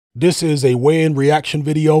This is a weigh-in reaction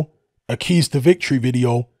video, a keys to victory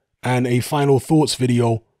video, and a final thoughts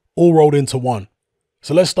video all rolled into one.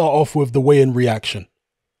 So let's start off with the weigh-in reaction.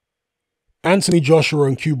 Anthony Joshua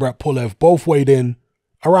and Kubrat Pulev both weighed in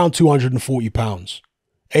around 240 pounds.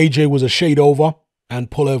 AJ was a shade over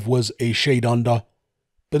and Pulev was a shade under,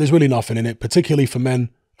 but there's really nothing in it, particularly for men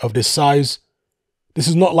of this size. This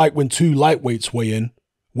is not like when two lightweights weigh in,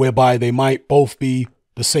 whereby they might both be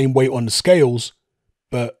the same weight on the scales,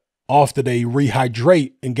 but after they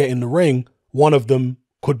rehydrate and get in the ring, one of them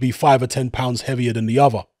could be 5 or 10 pounds heavier than the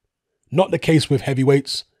other. Not the case with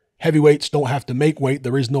heavyweights. Heavyweights don't have to make weight.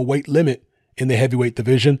 There is no weight limit in the heavyweight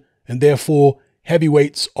division, and therefore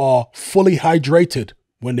heavyweights are fully hydrated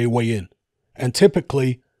when they weigh in, and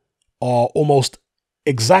typically are almost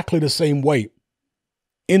exactly the same weight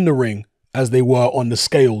in the ring as they were on the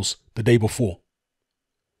scales the day before.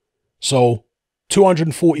 So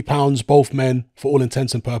 240 pounds, both men, for all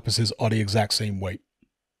intents and purposes, are the exact same weight.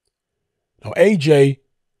 Now, AJ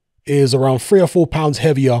is around 3 or 4 pounds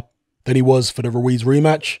heavier than he was for the Ruiz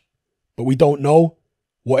rematch, but we don't know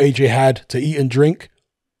what AJ had to eat and drink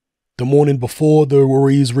the morning before the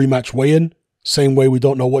Ruiz rematch weigh-in. Same way we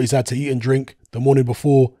don't know what he's had to eat and drink the morning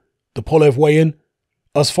before the Pulev weigh-in.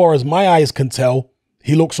 As far as my eyes can tell,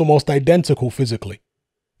 he looks almost identical physically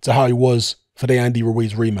to how he was for the Andy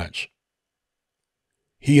Ruiz rematch.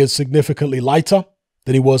 He is significantly lighter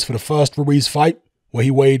than he was for the first Ruiz fight, where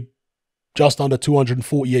he weighed just under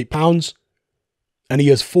 248 pounds. And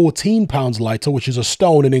he is 14 pounds lighter, which is a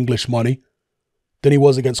stone in English money, than he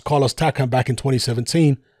was against Carlos Takam back in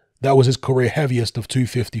 2017. That was his career heaviest of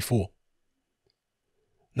 254.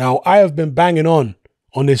 Now, I have been banging on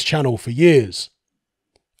this channel for years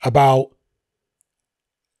about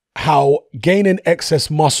how gaining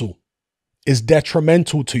excess muscle is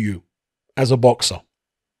detrimental to you as a boxer.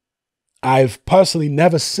 I've personally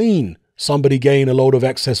never seen somebody gain a load of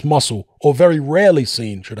excess muscle, or very rarely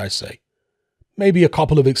seen, should I say. Maybe a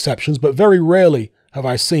couple of exceptions, but very rarely have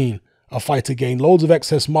I seen a fighter gain loads of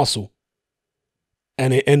excess muscle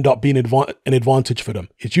and it end up being an advantage for them.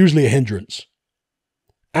 It's usually a hindrance.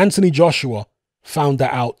 Anthony Joshua found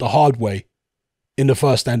that out the hard way in the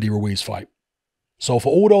first Andy Ruiz fight. So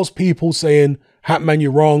for all those people saying, Hatman,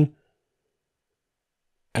 you're wrong,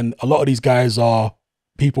 and a lot of these guys are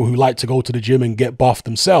people who like to go to the gym and get buff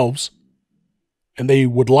themselves, and they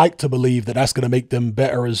would like to believe that that's going to make them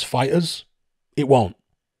better as fighters, it won't.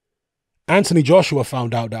 Anthony Joshua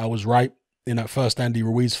found out that I was right in that first Andy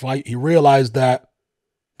Ruiz fight. He realized that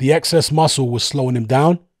the excess muscle was slowing him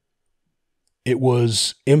down. It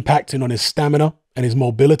was impacting on his stamina and his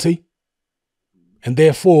mobility. And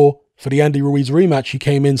therefore, for the Andy Ruiz rematch, he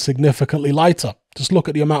came in significantly lighter. Just look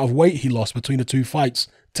at the amount of weight he lost between the two fights.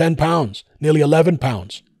 10 pounds, nearly 11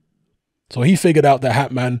 pounds. So he figured out that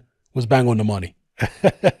Hatman was bang on the money.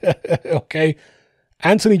 Okay.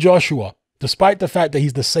 Anthony Joshua, despite the fact that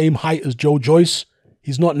he's the same height as Joe Joyce,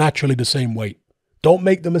 he's not naturally the same weight. Don't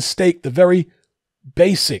make the mistake, the very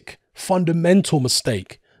basic, fundamental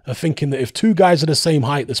mistake of thinking that if two guys are the same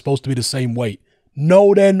height, they're supposed to be the same weight.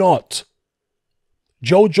 No, they're not.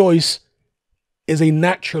 Joe Joyce is a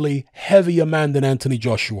naturally heavier man than Anthony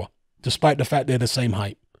Joshua, despite the fact they're the same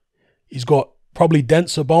height. He's got probably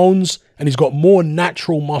denser bones and he's got more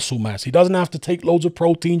natural muscle mass. He doesn't have to take loads of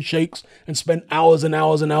protein shakes and spend hours and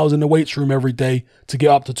hours and hours in the weights room every day to get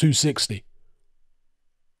up to 260.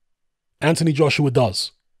 Anthony Joshua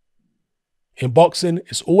does. In boxing,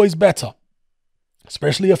 it's always better,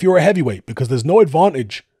 especially if you're a heavyweight, because there's no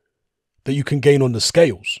advantage that you can gain on the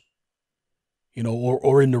scales, you know,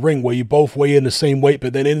 or in the ring where you both weigh in the same weight,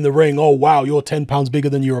 but then in the ring, oh, wow, you're 10 pounds bigger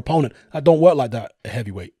than your opponent. That don't work like that at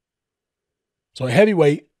heavyweight. So at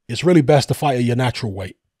heavyweight, it's really best to fight at your natural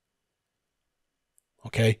weight.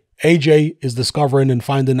 Okay. AJ is discovering and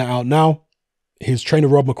finding that out now. His trainer,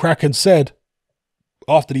 Rob McCracken, said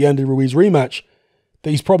after the Andy Ruiz rematch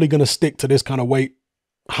that he's probably going to stick to this kind of weight,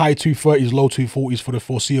 high 230s, low 240s for the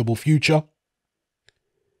foreseeable future.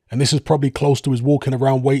 And this is probably close to his walking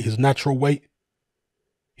around weight, his natural weight.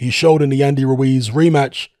 He showed in the Andy Ruiz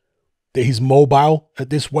rematch that he's mobile at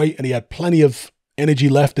this weight and he had plenty of energy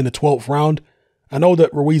left in the 12th round. I know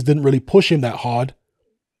that Ruiz didn't really push him that hard,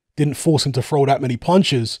 didn't force him to throw that many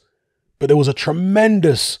punches, but there was a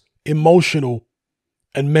tremendous emotional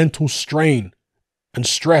and mental strain and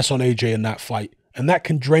stress on AJ in that fight, and that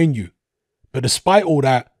can drain you. But despite all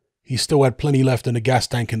that, he still had plenty left in the gas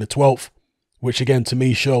tank in the 12th, which again to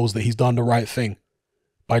me shows that he's done the right thing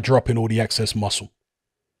by dropping all the excess muscle.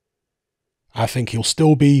 I think he'll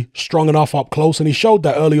still be strong enough up close, and he showed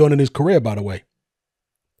that early on in his career, by the way,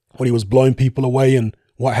 when he was blowing people away and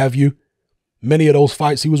what have you. many of those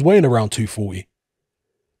fights he was weighing around 240.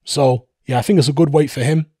 So, yeah, I think it's a good weight for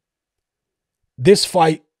him. This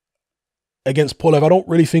fight against Pulev, I don't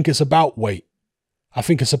really think it's about weight. I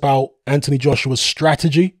think it's about Anthony Joshua's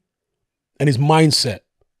strategy and his mindset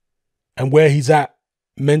and where he's at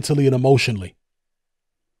mentally and emotionally.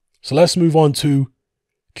 So let's move on to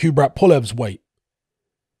Kubrat Pulev's weight.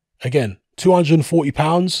 Again, 240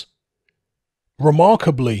 pounds.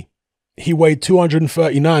 Remarkably, he weighed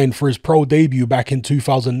 239 for his pro debut back in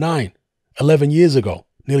 2009, 11 years ago,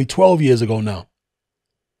 nearly 12 years ago now.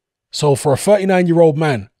 So for a 39-year-old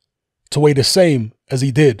man to weigh the same as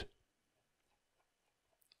he did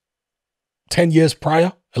 10 years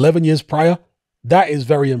prior, 11 years prior, that is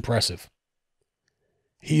very impressive.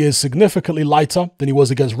 He is significantly lighter than he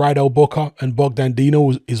was against Rydell Booker and Bogdan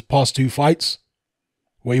Dino his past two fights,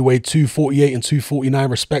 where he weighed 248 and 249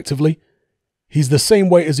 respectively. He's the same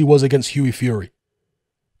weight as he was against Hughie Fury.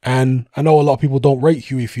 And I know a lot of people don't rate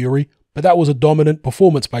Hughie Fury, but that was a dominant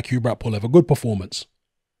performance by Kubrat Pulev, a good performance.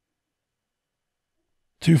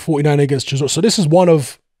 249 against Chisora. So this is one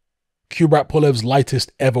of Kubrat Pulev's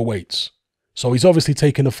lightest ever weights. So he's obviously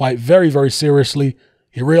taking the fight very, very seriously.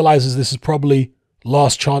 He realizes this is probably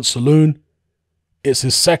last chance saloon. It's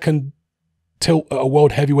his second tilt at a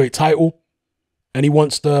world heavyweight title. And he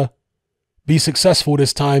wants to be successful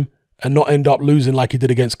this time and not end up losing like he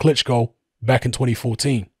did against Klitschko back in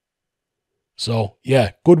 2014. So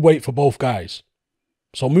yeah, good weight for both guys.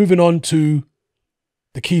 So moving on to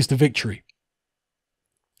the keys to victory.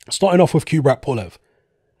 Starting off with Kubrat Pulev.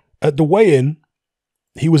 At the weigh-in,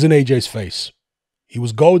 he was in AJ's face. He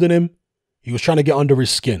was goading him. He was trying to get under his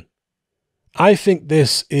skin. I think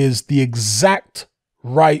this is the exact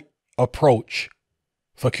right approach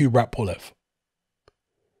for Kubrat Pulev.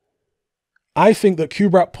 I think that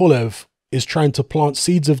Kubrat Pulev is trying to plant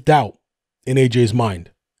seeds of doubt in AJ's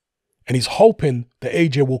mind. And he's hoping that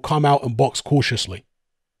AJ will come out and box cautiously,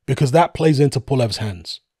 because that plays into Pulev's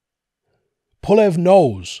hands. Pulev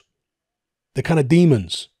knows the kind of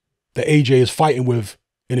demons that AJ is fighting with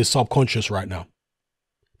in his subconscious right now,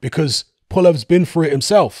 because Pulev's been through it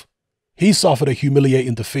himself. He suffered a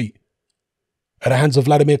humiliating defeat at the hands of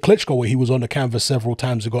Vladimir Klitschko, where he was on the canvas several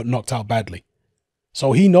times and got knocked out badly.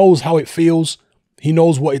 So he knows how it feels. He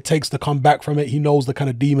knows what it takes to come back from it. He knows the kind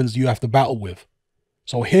of demons you have to battle with.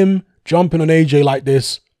 So him jumping on AJ like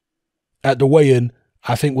this at the weigh-in,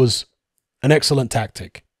 I think was an excellent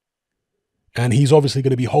tactic. And he's obviously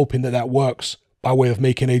going to be hoping that that works by way of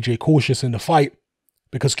making AJ cautious in the fight,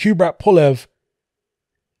 because Kubrat Pulev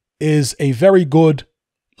is a very good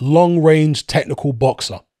long-range technical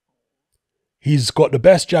boxer. He's got the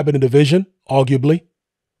best jab in the division, arguably.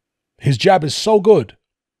 His jab is so good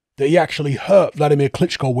that he actually hurt Vladimir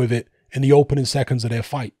Klitschko with it in the opening seconds of their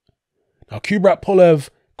fight. Now, Kubrat Pulev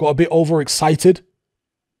got a bit overexcited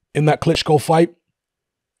in that Klitschko fight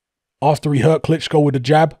after he hurt Klitschko with the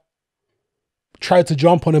jab. Tried to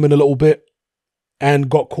jump on him in a little bit and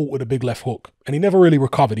got caught with a big left hook. And he never really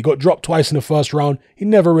recovered. He got dropped twice in the first round. He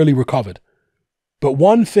never really recovered. But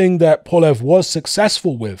one thing that Pulev was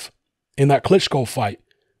successful with in that Klitschko fight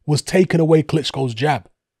was taking away Klitschko's jab.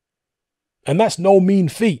 And that's no mean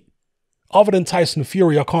feat. Other than Tyson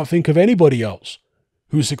Fury, I can't think of anybody else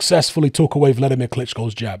who successfully took away Vladimir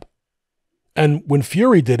Klitschko's jab. And when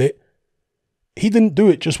Fury did it, he didn't do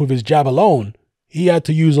it just with his jab alone. He had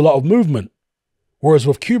to use a lot of movement. Whereas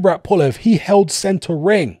with Kubrat Pulev, he held center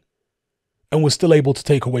ring and was still able to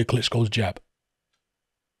take away Klitschko's jab.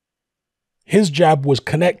 His jab was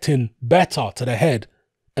connecting better to the head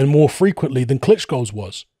and more frequently than Klitschko's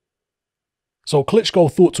was. So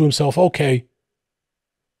Klitschko thought to himself, okay,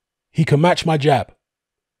 he can match my jab.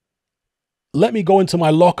 Let me go into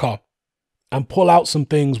my locker and pull out some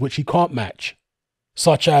things which he can't match,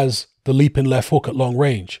 such as the leaping left hook at long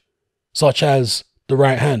range, such as the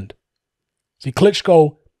right hand. See,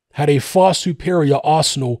 Klitschko had a far superior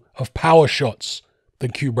arsenal of power shots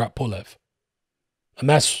than Kubrat Pulev. And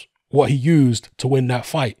that's what he used to win that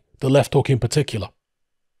fight, the left hook in particular.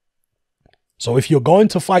 So if you're going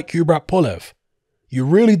to fight Kubrat Pulev, you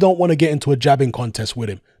really don't want to get into a jabbing contest with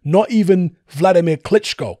him. Not even Vladimir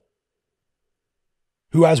Klitschko,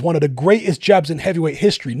 who has one of the greatest jabs in heavyweight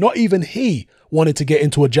history. Not even he wanted to get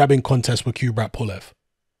into a jabbing contest with Kubrat Pulev.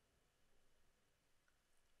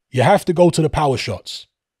 You have to go to the power shots.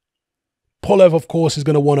 Pulev, of course, is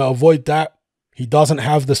going to want to avoid that. He doesn't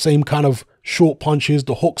have the same kind of short punches,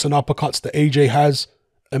 the hooks and uppercuts that AJ has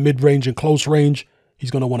at mid-range and close range.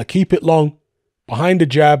 He's going to want to keep it long, behind the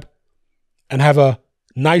jab, and have a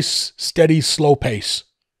nice, steady, slow pace.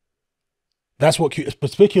 That's what,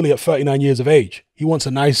 particularly at 39 years of age, he wants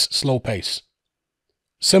a nice, slow pace.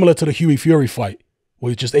 Similar to the Huey Fury fight,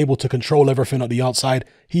 where he's just able to control everything at the outside.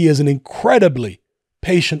 He is an incredibly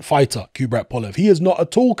patient fighter, Kubrat Pulev. He is not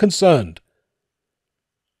at all concerned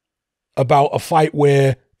about a fight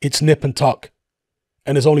where it's nip and tuck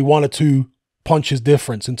and there's only 1 or 2 punches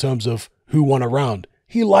difference in terms of who won a round.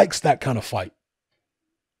 He likes that kind of fight.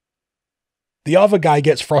 The other guy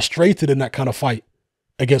gets frustrated in that kind of fight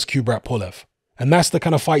against Kubrat Pulev. And that's the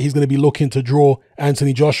kind of fight he's going to be looking to draw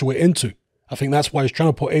Anthony Joshua into. I think that's why he's trying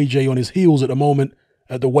to put AJ on his heels at the moment,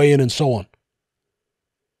 at the weigh-in and so on.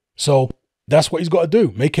 So that's what he's got to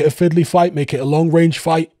do. Make it a fiddly fight, make it a long-range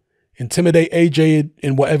fight, intimidate AJ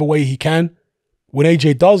in whatever way he can. When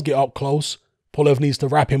AJ does get up close, Pulev needs to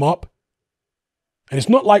wrap him up. And it's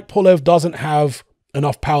not like Pulev doesn't have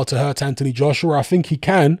enough power to hurt Anthony Joshua. I think he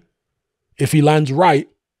can if he lands right.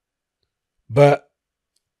 But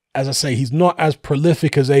as I say, he's not as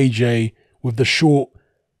prolific as AJ with the short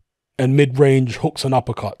and mid-range hooks and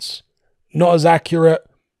uppercuts. Not as accurate,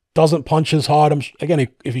 doesn't punch as hard. Again,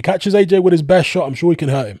 if he catches AJ with his best shot, I'm sure he can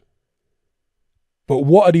hurt him. But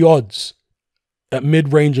what are the odds at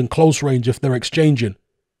mid-range and close range, if they're exchanging,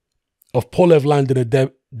 of Pulev landing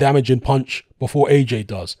a damaging punch before AJ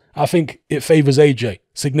does? I think it favors AJ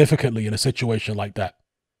significantly in a situation like that.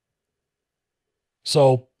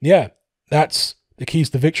 So, yeah, that's the keys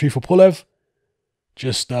to victory for Pulev.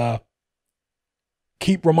 Just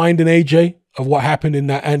keep reminding AJ of what happened in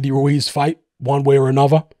that Andy Ruiz fight, one way or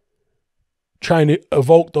another. Trying to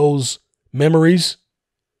evoke those memories.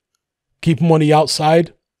 Keep him on the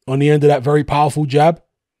outside, on the end of that very powerful jab.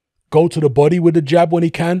 Go to the body with the jab when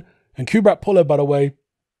he can. And Kubrat Pulev, by the way,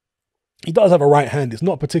 he does have a right hand. It's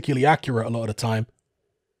not particularly accurate a lot of the time.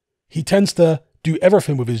 He tends to do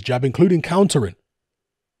everything with his jab, including countering.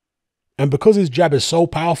 And because his jab is so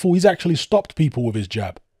powerful, he's actually stopped people with his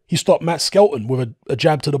jab. He stopped Matt Skelton with a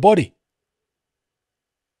jab to the body.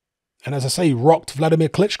 And as I say, he rocked Vladimir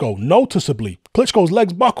Klitschko noticeably. Klitschko's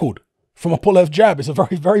legs buckled from a Pulev jab. It's a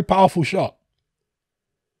very, very powerful shot.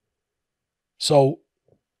 So,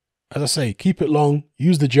 as I say, keep it long,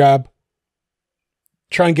 use the jab,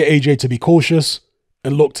 try and get AJ to be cautious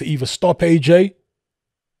and look to either stop AJ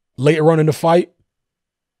later on in the fight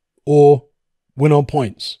or win on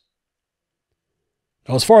points.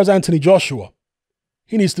 Now, as far as Anthony Joshua,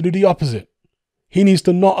 he needs to do the opposite. He needs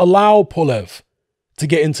to not allow Pulev to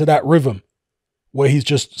get into that rhythm where he's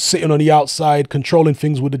just sitting on the outside, controlling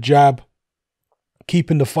things with the jab,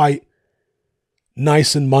 keeping the fight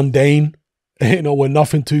nice and mundane, where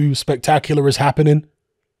nothing too spectacular is happening.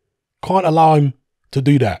 Can't allow him to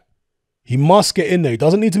do that. He must get in there. He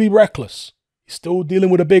doesn't need to be reckless. He's still dealing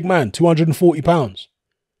with a big man, 240 pounds.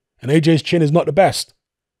 And AJ's chin is not the best.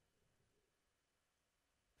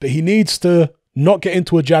 But he needs to not get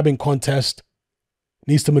into a jabbing contest.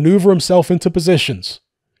 Needs to maneuver himself into positions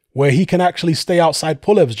where he can actually stay outside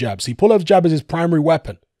Pulev's jab. See, Pulev's jab is his primary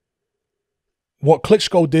weapon. What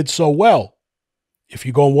Klitschko did so well, if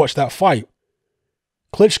you go and watch that fight,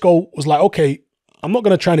 Klitschko was like, okay, I'm not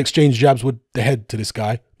going to try and exchange jabs with the head to this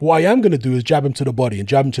guy. But what I am going to do is jab him to the body and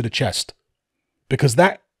jab him to the chest, because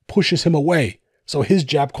that pushes him away. So his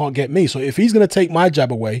jab can't get me. So if he's going to take my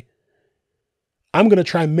jab away, I'm going to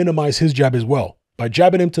try and minimize his jab as well by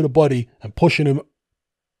jabbing him to the body and pushing him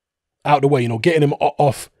out the way, getting him out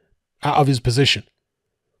of his position.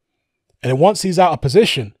 And then once he's out of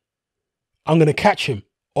position, I'm going to catch him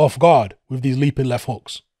off guard with these leaping left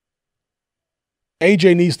hooks.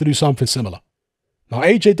 AJ needs to do something similar. Now,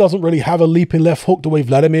 AJ doesn't really have a leaping left hook the way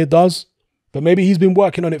Vladimir does, but maybe he's been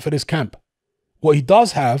working on it for this camp. What he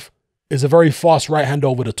does have is a very fast right hand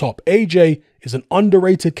over the top. AJ is an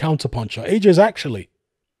underrated counterpuncher. AJ is actually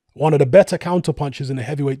one of the better counterpunchers in the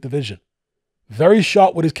heavyweight division. Very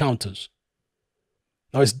sharp with his counters.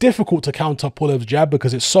 Now, it's difficult to counter Pulev's jab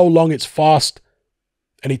because it's so long, it's fast,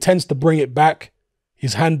 and he tends to bring it back,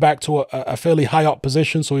 his hand back to a fairly high up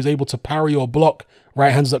position, so he's able to parry or block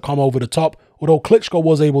right hands that come over the top. Although Klitschko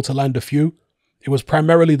was able to land a few, it was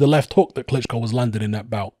primarily the left hook that Klitschko was landing in that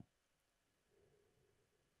bout.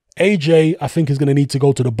 AJ, I think, is going to need to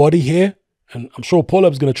go to the body here, and I'm sure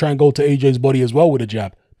Pulev's going to try and go to AJ's body as well with a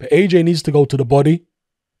jab. But AJ needs to go to the body,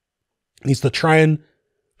 needs to try and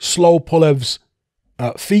slow Pulev's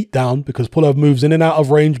feet down, because Pulev moves in and out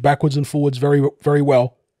of range, backwards and forwards very, very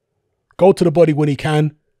well. Go to the body when he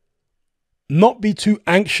can. Not be too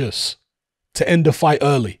anxious to end the fight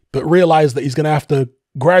early, but realize that he's going to have to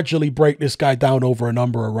gradually break this guy down over a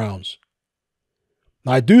number of rounds.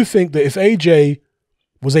 Now, I do think that if AJ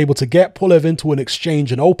was able to get Pulev into an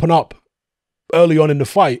exchange and open up early on in the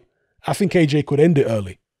fight, I think AJ could end it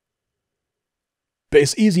early. But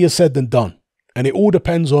it's easier said than done. And it all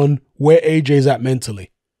depends on where AJ's at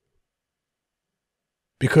mentally.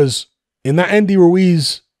 Because in that Andy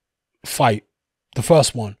Ruiz fight, the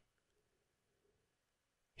first one,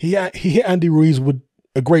 he hit Andy Ruiz with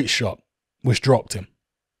a great shot, which dropped him.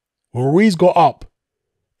 When Ruiz got up,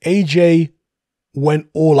 AJ went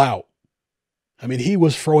all out. I mean, he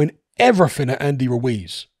was throwing everything at Andy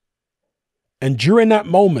Ruiz. And during that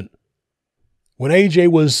moment, when AJ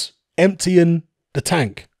was emptying the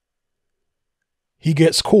tank, he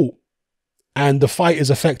gets caught. And the fight is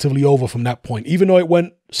effectively over from that point. Even though it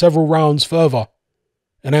went several rounds further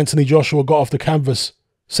and Anthony Joshua got off the canvas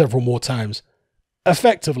several more times,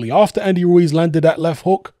 effectively, after Andy Ruiz landed that left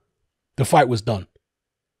hook, the fight was done.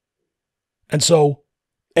 And so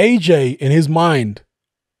AJ, in his mind,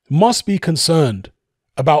 must be concerned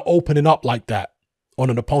about opening up like that on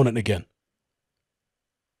an opponent again.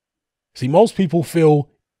 See, most people feel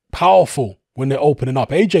powerful when they're opening up.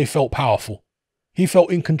 AJ felt powerful. He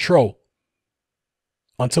felt in control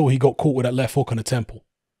until he got caught with that left hook on the temple.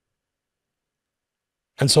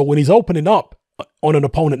 And so when he's opening up on an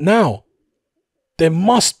opponent now, there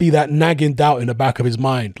must be that nagging doubt in the back of his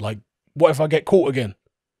mind. Like, what if I get caught again?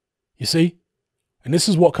 You see? And this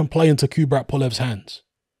is what can play into Kubrat Pulev's hands.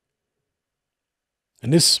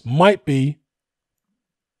 And this might be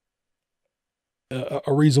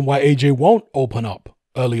a reason why AJ won't open up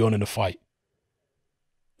early on in the fight.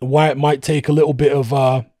 Why it might take a little bit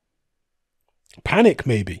of panic,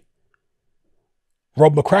 maybe.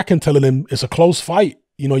 Rob McCracken telling him it's a close fight.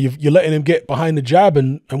 You know, you're letting him get behind the jab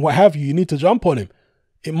and what have you. You need to jump on him.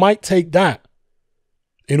 It might take that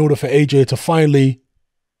in order for AJ to finally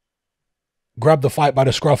grab the fight by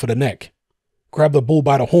the scruff of the neck, grab the bull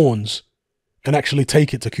by the horns, and actually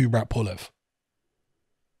take it to Kubrat Pulev.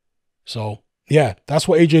 So, yeah, that's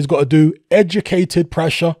what AJ's got to do. Educated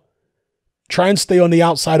pressure. Try and stay on the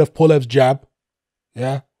outside of Pulev's jab.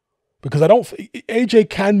 Yeah. Because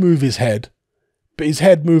AJ can move his head, but his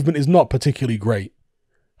head movement is not particularly great.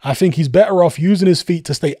 I think he's better off using his feet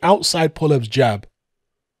to stay outside Pulev's jab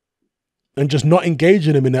and just not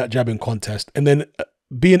engaging him in that jabbing contest. And then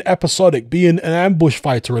being episodic, being an ambush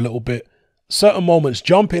fighter a little bit, certain moments,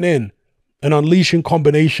 jumping in and unleashing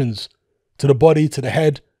combinations to the body, to the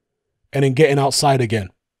head, and then getting outside again.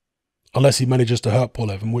 Unless he manages to hurt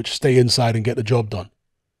Pulev, in which stay inside and get the job done.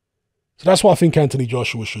 So that's what I think Anthony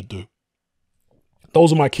Joshua should do.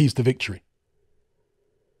 Those are my keys to victory.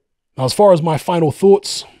 Now, as far as my final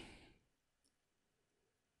thoughts,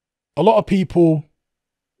 a lot of people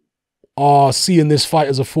are seeing this fight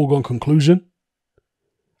as a foregone conclusion.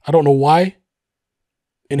 I don't know why.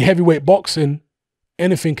 In heavyweight boxing,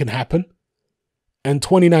 anything can happen. And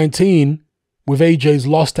 2019, with AJ's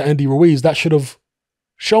loss to Andy Ruiz, that should have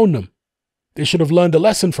shown them. They should have learned a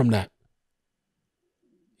lesson from that.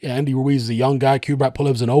 Yeah, Andy Ruiz is a young guy. Kubrat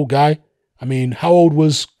Pulev's an old guy. I mean, how old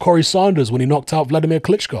was Corey Sanders when he knocked out Vladimir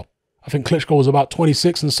Klitschko? I think Klitschko was about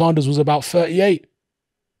 26 and Sanders was about 38.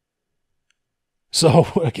 So,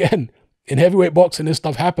 again, in heavyweight boxing, this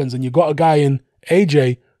stuff happens, and you got a guy in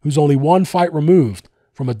AJ who's only one fight removed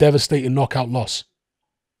from a devastating knockout loss.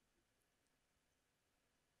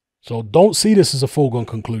 So don't see this as a foregone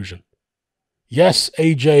conclusion. Yes,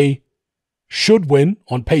 AJ should win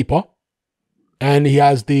on paper, and he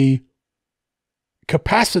has the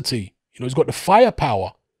capacity, he's got the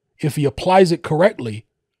firepower, if he applies it correctly,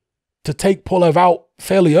 to take Pulev out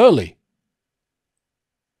fairly early.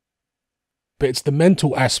 But it's the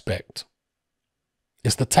mental aspect.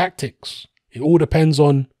 It's the tactics. It all depends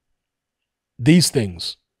on these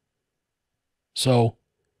things. So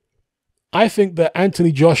I think that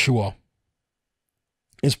Anthony Joshua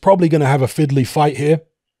is probably going to have a fiddly fight here,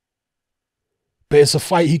 but it's a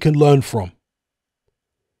fight he can learn from.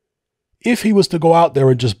 If he was to go out there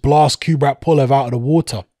and just blast Kubrat Pulev out of the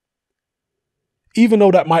water, even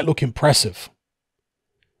though that might look impressive,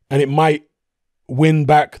 and it might win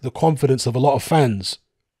back the confidence of a lot of fans,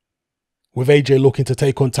 with AJ looking to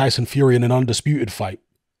take on Tyson Fury in an undisputed fight,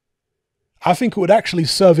 I think it would actually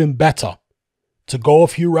serve him better to go a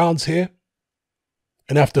few rounds here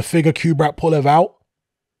and have to figure Kubrat Pulev out,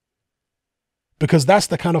 because that's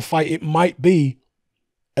the kind of fight it might be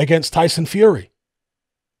against Tyson Fury.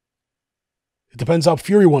 It depends how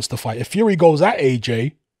Fury wants to fight. If Fury goes at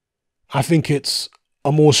AJ, I think it's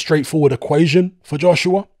a more straightforward equation for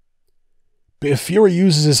Joshua. But if Fury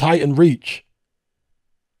uses his height and reach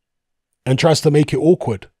and tries to make it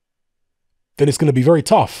awkward, then it's going to be very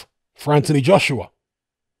tough for Anthony Joshua.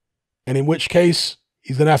 And in which case,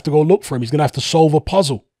 he's going to have to go look for him. He's going to have to solve a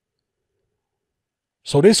puzzle.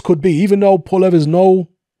 So this could be, even though Pulev is no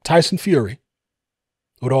Tyson Fury,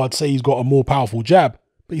 although I'd say he's got a more powerful jab,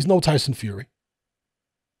 but he's no Tyson Fury.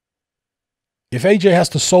 If AJ has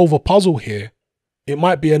to solve a puzzle here, it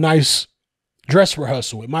might be a nice dress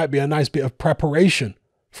rehearsal. It might be a nice bit of preparation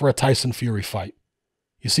for a Tyson Fury fight.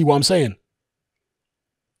 You see what I'm saying?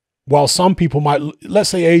 While some people might, let's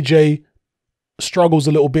say AJ struggles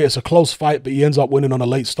a little bit, it's a close fight, but he ends up winning on a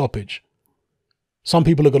late stoppage. Some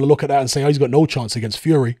people are going to look at that and say, oh, he's got no chance against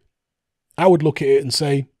Fury. I would look at it and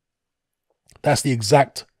say, that's the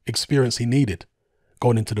exact experience he needed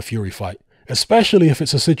going into the Fury fight, especially if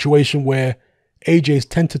it's a situation where AJ is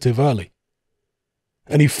tentative early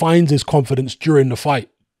and he finds his confidence during the fight.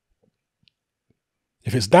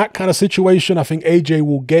 If it's that kind of situation, I think AJ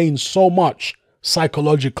will gain so much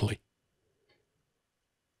psychologically,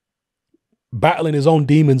 battling his own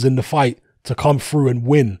demons in the fight to come through and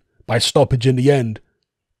win by stoppage in the end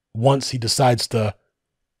once he decides to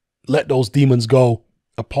let those demons go,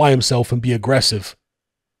 apply himself and be aggressive.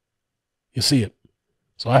 You see it.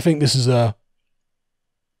 So I think this is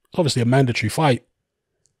obviously a mandatory fight,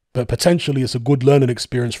 but potentially it's a good learning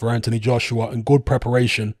experience for Anthony Joshua and good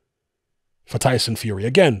preparation for Tyson Fury.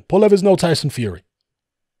 Again, Pulev is no Tyson Fury,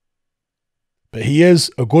 but he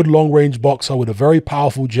is a good long-range boxer with a very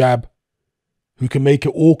powerful jab who can make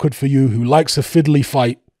it awkward for you, who likes a fiddly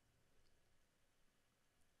fight.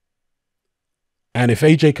 And if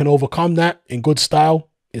AJ can overcome that in good style,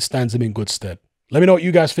 it stands him in good stead. Let me know what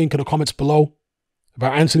you guys think in the comments below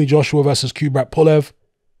about Anthony Joshua versus Kubrat Pulev.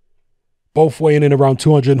 Both weighing in around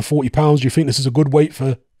 240 pounds. Do you think this is a good weight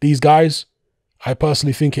for these guys? I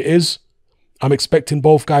personally think it is. I'm expecting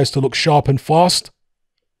both guys to look sharp and fast.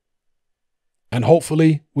 And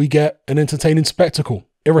hopefully we get an entertaining spectacle,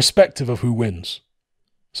 irrespective of who wins.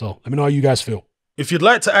 So let me know how you guys feel. If you'd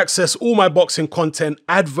like to access all my boxing content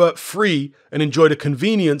advert-free and enjoy the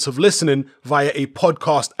convenience of listening via a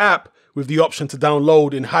podcast app with the option to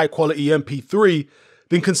download in high-quality MP3,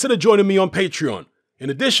 then consider joining me on Patreon. In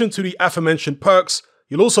addition to the aforementioned perks,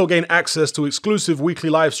 you'll also gain access to exclusive weekly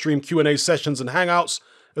live stream Q&A sessions and hangouts,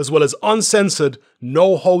 as well as uncensored,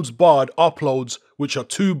 no-holds-barred uploads which are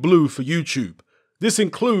too blue for YouTube. This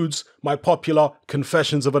includes my popular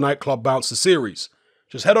Confessions of a Nightclub Bouncer series.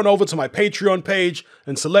 Just head on over to my Patreon page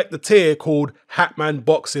and select the tier called Hatman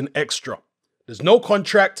Boxing Extra. There's no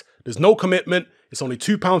contract, there's no commitment, it's only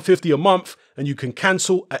 £2.50 a month and you can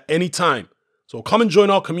cancel at any time. So come and join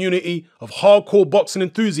our community of hardcore boxing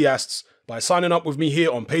enthusiasts by signing up with me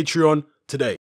here on Patreon today.